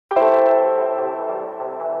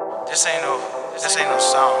This ain't no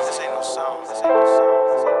song. This ain't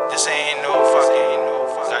no fucking,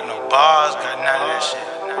 got no bars, got none of that shit.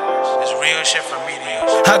 It's real shit for me to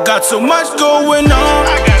use. I got so much going on.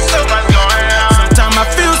 I got so much going on. Sometimes I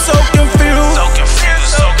feel so confused. So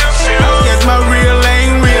confused. Guess my real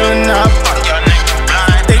ain't real enough. Fuck y'all niggas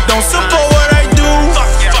blind. They don't support what I do.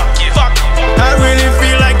 Fuck you. I really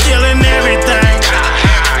feel like killing everything.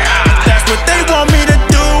 That's what they want me to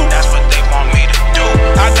do. That's what they want me to do.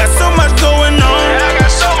 I got so much going on. I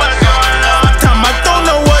got so much going on. Time I don't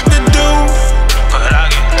know what to do. But I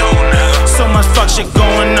get through, nigga. So much fuck shit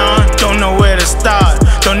going on. Don't know where to start.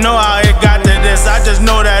 Don't know how it got to this. I just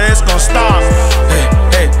know that it's gon' stop.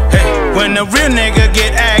 Hey. When a real nigga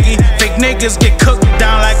get aggy, fake niggas get cooked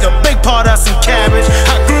down like a big part of some cabbage.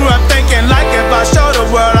 I grew up thinking like if I show the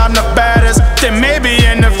world I'm the baddest, then maybe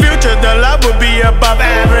in the future the love will be above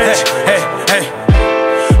average. Hey.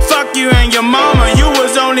 Fuck you and your mama. You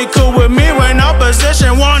was only cool with me when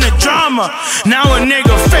opposition wanted drama. Now a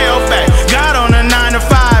nigga fell back, got on a 9 to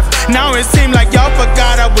 5. Now it seems like y'all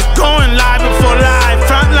forgot I was going live before live.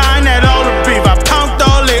 Frontline at all the beef, I punked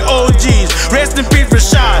all the OGs. Rest in peace,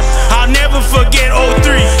 Rashad. I'll never forget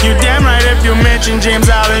 03. You damn right if you mention James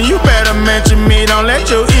Allen, you better mention me. Don't let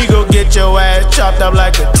your ego get your ass chopped up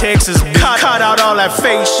like a Texas beef. Cut out all that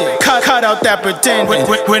fake shit. Cut out that pretending.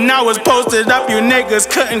 When I was posted up, you niggas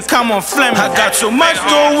couldn't come on Fleming. I got so much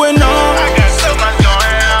going on. I got so much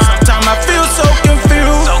going on. Sometimes I feel so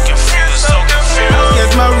confused. So confused.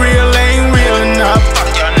 Guess my real ain't real enough. Fuck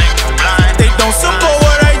y'all niggas blind. They don't support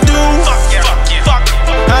what I do. Fuck you.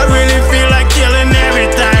 I really feel like killing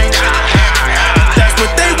everything. That's what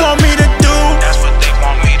they want me to do. That's what they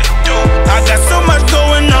want me to do. I got so much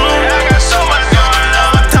going on. I got so much going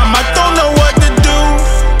on. Time I don't know what to do.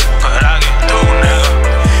 But I get through,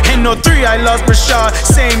 nigga. In 03 I lost Rashad.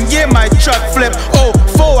 Same year my truck flipped.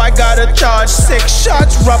 04 I got a charge. 6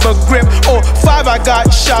 shots, rubber grip. 05 I got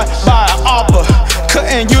shot by an opera.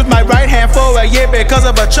 Couldn't use my right hand for a year because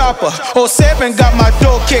of a chopper. 07 got my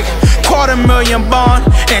door kicked, $250,000 bond.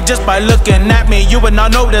 And just by looking at me, you would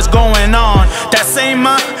not know what's going on. That same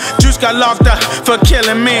month, Juice got locked up for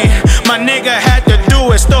killing me. My nigga had to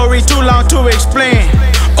do it, story too long to explain.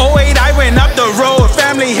 08 I went up the road,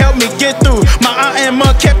 family helped me get through. My aunt and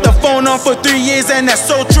mom kept the phone on for 3 years and that's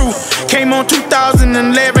so true. Came on 2011,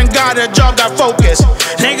 got a job, got focused.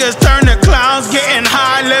 Niggas turned to clowns, getting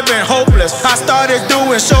high, living hopeless. I started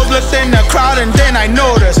doing shows, looked in the crowd and then I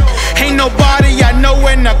noticed ain't nobody I know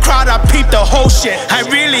in the crowd, I peeped the whole shit. I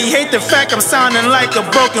really hate the fact I'm sounding like a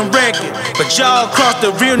broken record, but y'all across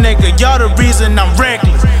the real nigga, y'all the reason I'm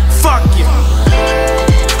reckless. Fuck you.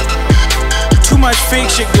 Too much fake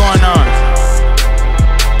shit going on.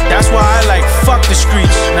 That's why I like fuck the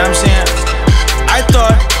streets, you know what I'm saying? I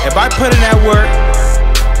thought if I put in that work,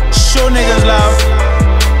 show niggas love,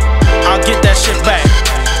 I'll get that shit back.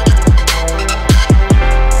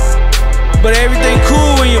 But everything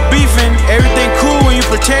cool when you're beefing, everything cool when you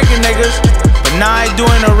protecting niggas. But now I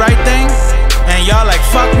doing the right thing, and y'all like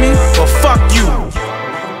fuck me, well fuck you.